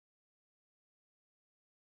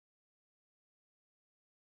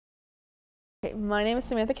Okay, my name is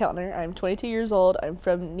Samantha Keltner. I'm 22 years old. I'm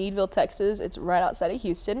from Needville, Texas. It's right outside of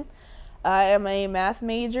Houston. I am a math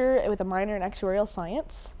major with a minor in actuarial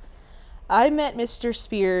science. I met Mr.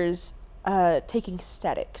 Spears taking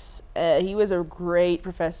statics. He was a great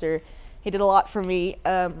professor. He did a lot for me.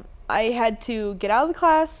 I had to get out of the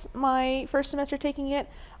class my first semester taking it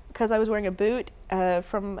because I was wearing a boot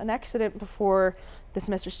from an accident before the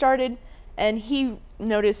semester started. And he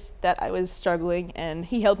noticed that I was struggling, and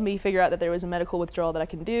he helped me figure out that there was a medical withdrawal that I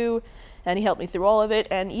can do, and he helped me through all of it.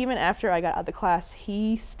 And even after I got out of the class,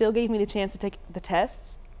 he still gave me the chance to take the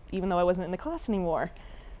tests, even though I wasn't in the class anymore.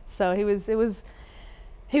 So he was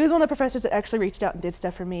one of the professors that actually reached out and did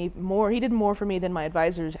stuff for me more. He did more for me than my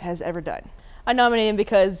advisor has ever done. I nominated him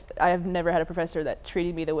because I have never had a professor that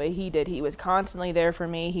treated me the way he did. He was constantly there for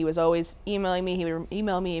me. He was always emailing me. He would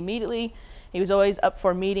email me immediately. He was always up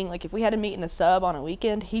for a meeting. Like if we had to meet in the sub on a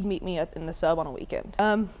weekend, he'd meet me up in the sub on a weekend.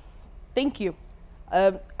 Thank you.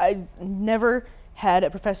 I've never had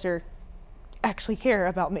a professor actually care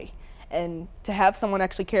about me. And to have someone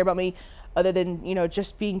actually care about me other than,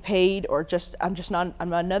 just being paid or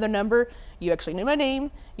I'm another number. You actually knew my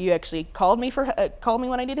name. You actually called me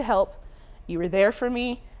when I needed help. You were there for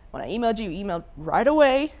me. When I emailed you, you emailed right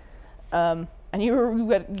away. And you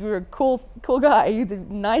were a cool guy. He had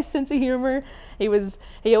a nice sense of humor. He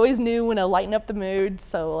always knew when to lighten up the mood.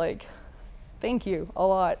 So thank you a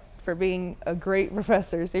lot for being a great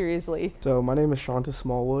professor, seriously. So my name is Shanta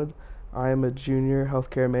Smallwood. I am a junior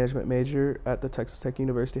healthcare management major at the Texas Tech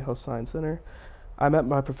University Health Science Center. I met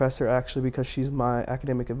my professor actually because she's my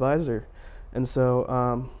academic advisor. And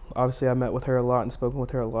so obviously I met with her a lot and spoken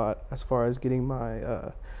with her a lot as far as getting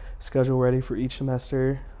my schedule ready for each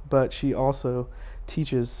semester. But she also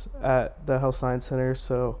teaches at the Health Science Center,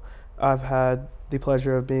 so I've had the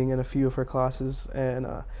pleasure of being in a few of her classes, and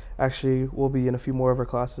actually will be in a few more of her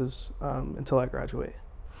classes until I graduate.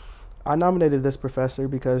 I nominated this professor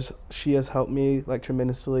because she has helped me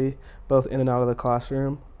tremendously, both in and out of the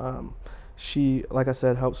classroom. She, like I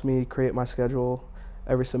said, helps me create my schedule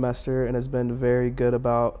every semester and has been very good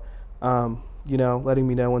about letting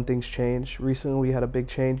me know when things change. Recently we had a big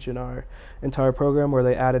change in our entire program where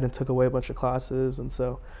they added and took away a bunch of classes, and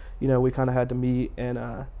so we kind of had to meet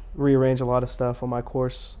and rearrange a lot of stuff on my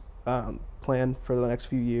course plan for the next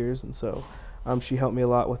few years, and so she helped me a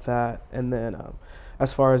lot with that. And then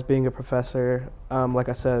as far as being a professor, like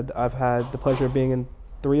I said, I've had the pleasure of being in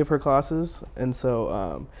 3 of her classes, and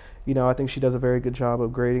so I think she does a very good job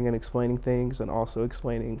of grading and explaining things, and also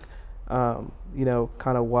explaining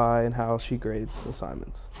kind of why and how she grades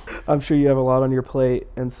assignments. I'm sure you have a lot on your plate,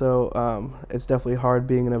 and so it's definitely hard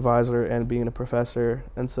being an advisor and being a professor,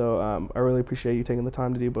 and so I really appreciate you taking the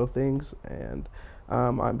time to do both things, and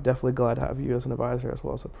I'm definitely glad to have you as an advisor as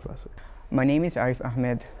well as a professor. My name is Arif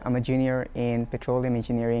Ahmed. I'm a junior in petroleum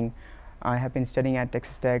engineering. I have been studying at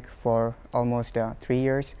Texas Tech for almost 3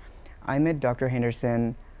 years. I met Dr.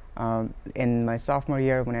 Henderson in my sophomore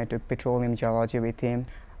year when I took petroleum geology with him.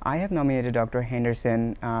 I have nominated Dr.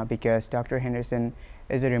 Henderson because Dr. Henderson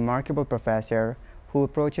is a remarkable professor who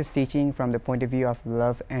approaches teaching from the point of view of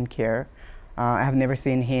love and care. I have never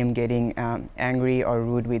seen him getting angry or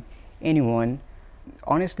rude with anyone.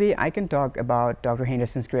 Honestly, I can talk about Dr.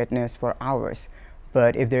 Henderson's greatness for hours,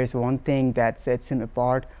 but if there's one thing that sets him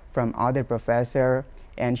apart from other professors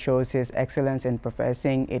and shows his excellence in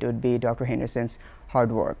professing, it would be Dr. Henderson's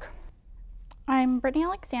hard work. I'm Brittany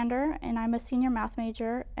Alexander, and I'm a senior math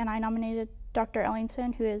major, and I nominated Dr.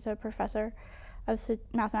 Ellingson, who is a professor of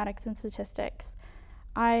mathematics and statistics.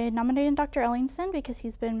 I nominated Dr. Ellingson because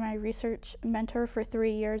he's been my research mentor for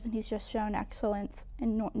 3 years, and he's just shown excellence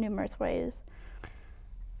in numerous ways.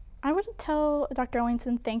 I would tell Dr.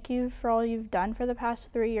 Ellingson thank you for all you've done for the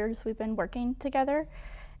past 3 years we've been working together,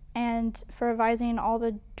 and for revising all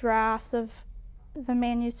the drafts of the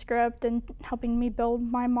manuscript and helping me build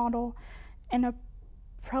my model and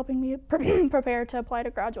helping me prepare to apply to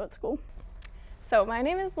graduate school. So my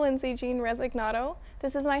name is Lindsay Jean Resignado.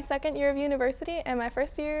 This is my 2nd year of university and my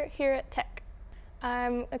 1st year here at Tech.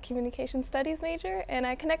 I'm a communication studies major, and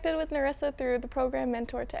I connected with Narissa through the program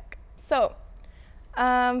Mentor Tech. So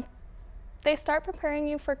they start preparing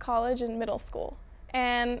you for college in middle school.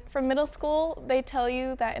 And from middle school, they tell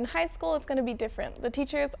you that in high school it's going to be different. The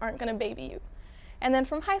teachers aren't going to baby you. And then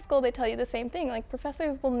from high school, they tell you the same thing. Like,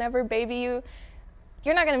 professors will never baby you.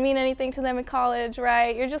 You're not going to mean anything to them in college,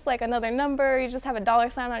 right? You're just like another number. You just have a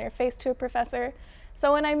 $ sign on your face to a professor.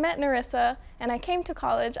 So when I met Narissa and I came to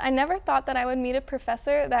college, I never thought that I would meet a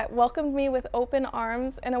professor that welcomed me with open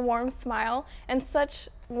arms and a warm smile and such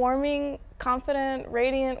warming, confident,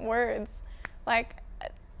 radiant words. Like,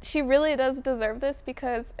 she really does deserve this,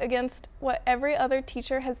 because against what every other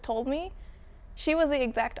teacher has told me, she was the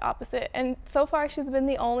exact opposite, and so far she's been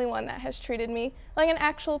the only one that has treated me like an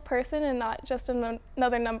actual person and not just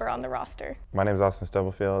another number on the roster. My name is Austin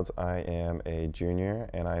Stubblefield. I am a junior,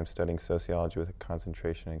 and I am studying sociology with a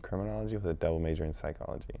concentration in criminology with a double major in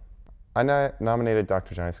psychology. I nominated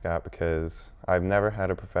Dr. Johnny Scott because I've never had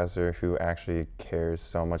a professor who actually cares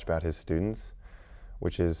so much about his students,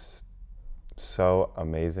 which is so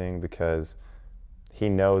amazing, because he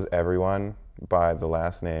knows everyone by the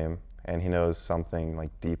last name, and he knows something like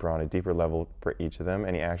deeper, on a deeper level for each of them,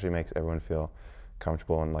 and he actually makes everyone feel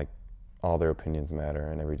comfortable, and like all their opinions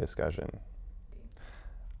matter in every discussion.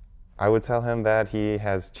 I would tell him that he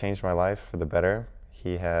has changed my life for the better.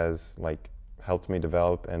 He has helped me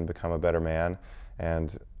develop and become a better man,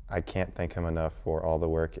 and I can't thank him enough for all the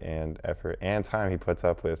work and effort and time he puts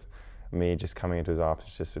up with me just coming into his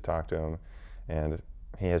office just to talk to him, and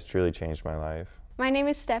he has truly changed my life. My name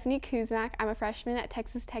is Stephanie Kuzmak. I'm a freshman at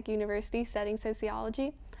Texas Tech University studying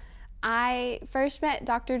sociology. I first met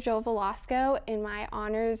Dr. Joel Velasco in my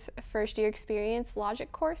honors first year experience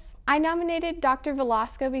logic course. I nominated Dr.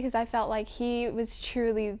 Velasco because I felt like he was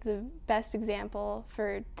truly the best example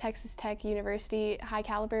for Texas Tech University high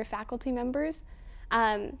caliber faculty members.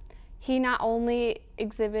 He not only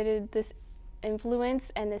exhibited this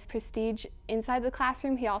influence and this prestige inside the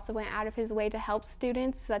classroom, he also went out of his way to help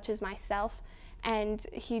students such as myself. And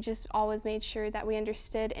he just always made sure that we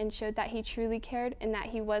understood and showed that he truly cared and that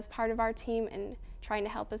he was part of our team and trying to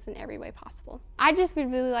help us in every way possible. I just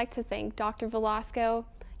would really like to thank Dr. Velasco.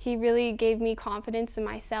 He really gave me confidence in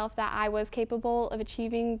myself that I was capable of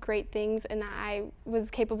achieving great things and that I was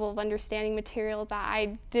capable of understanding material that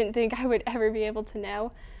I didn't think I would ever be able to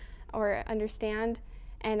know or understand.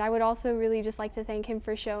 And I would also really just like to thank him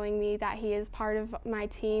for showing me that he is part of my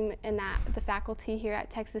team and that the faculty here at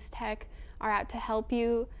Texas Tech are out to help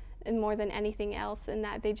you and more than anything else, and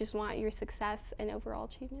that they just want your success and overall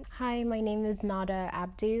achievement. Hi, my name is Nada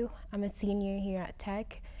Abdu. I'm a senior here at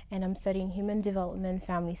Tech, and I'm studying Human Development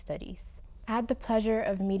Family Studies. I had the pleasure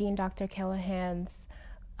of meeting Dr. Callahan's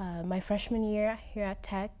my freshman year here at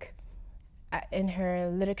Tech in her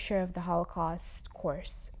Literature of the Holocaust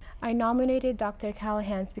course. I nominated Dr.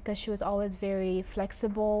 Callahan's because she was always very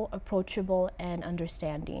flexible, approachable, and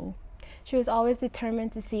understanding. She was always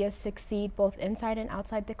determined to see us succeed both inside and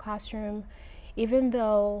outside the classroom. Even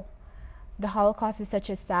though the Holocaust is such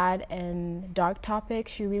a sad and dark topic,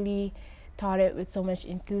 she really taught it with so much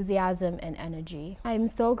enthusiasm and energy. I'm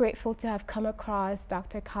so grateful to have come across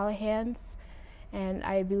Dr. Callahan's, and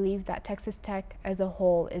I believe that Texas Tech as a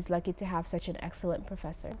whole is lucky to have such an excellent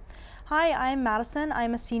professor. Hi, I'm Madison.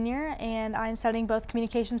 I'm a senior and I'm studying both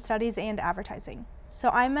communication studies and advertising. So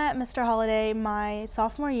I met Mr. Holliday my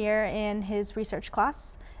sophomore year in his research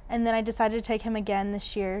class, and then I decided to take him again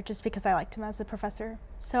this year just because I liked him as a professor.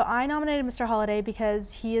 So I nominated Mr. Holliday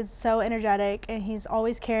because he is so energetic and he's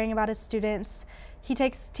always caring about his students. He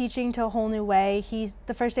takes teaching to a whole new way.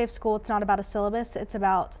 The first day of school, it's not about a syllabus, it's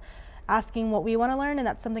about asking what we want to learn, and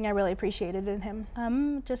that's something I really appreciated in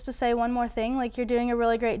him. Just to say one more thing, you're doing a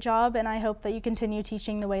really great job, and I hope that you continue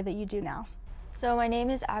teaching the way that you do now. So my name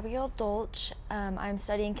is Abigail Dolch. I'm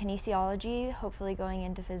studying kinesiology, hopefully going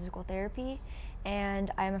into physical therapy, and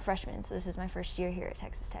I'm a freshman, so this is my first year here at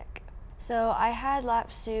Texas Tech. So I had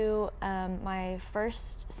Lapsu my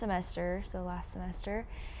first semester, so last semester,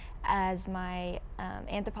 as my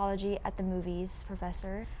anthropology at the movies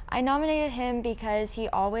professor. I nominated him because he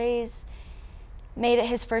always made it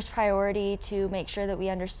his first priority to make sure that we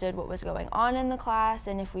understood what was going on in the class,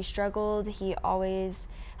 and if we struggled, he always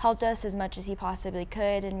helped us as much as he possibly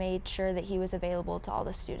could and made sure that he was available to all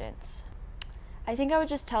the students. I think I would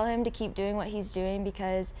just tell him to keep doing what he's doing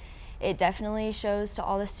because it definitely shows to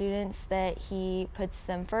all the students that he puts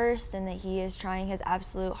them first and that he is trying his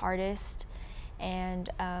absolute hardest, and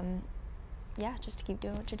yeah, just to keep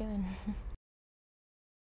doing what you're doing.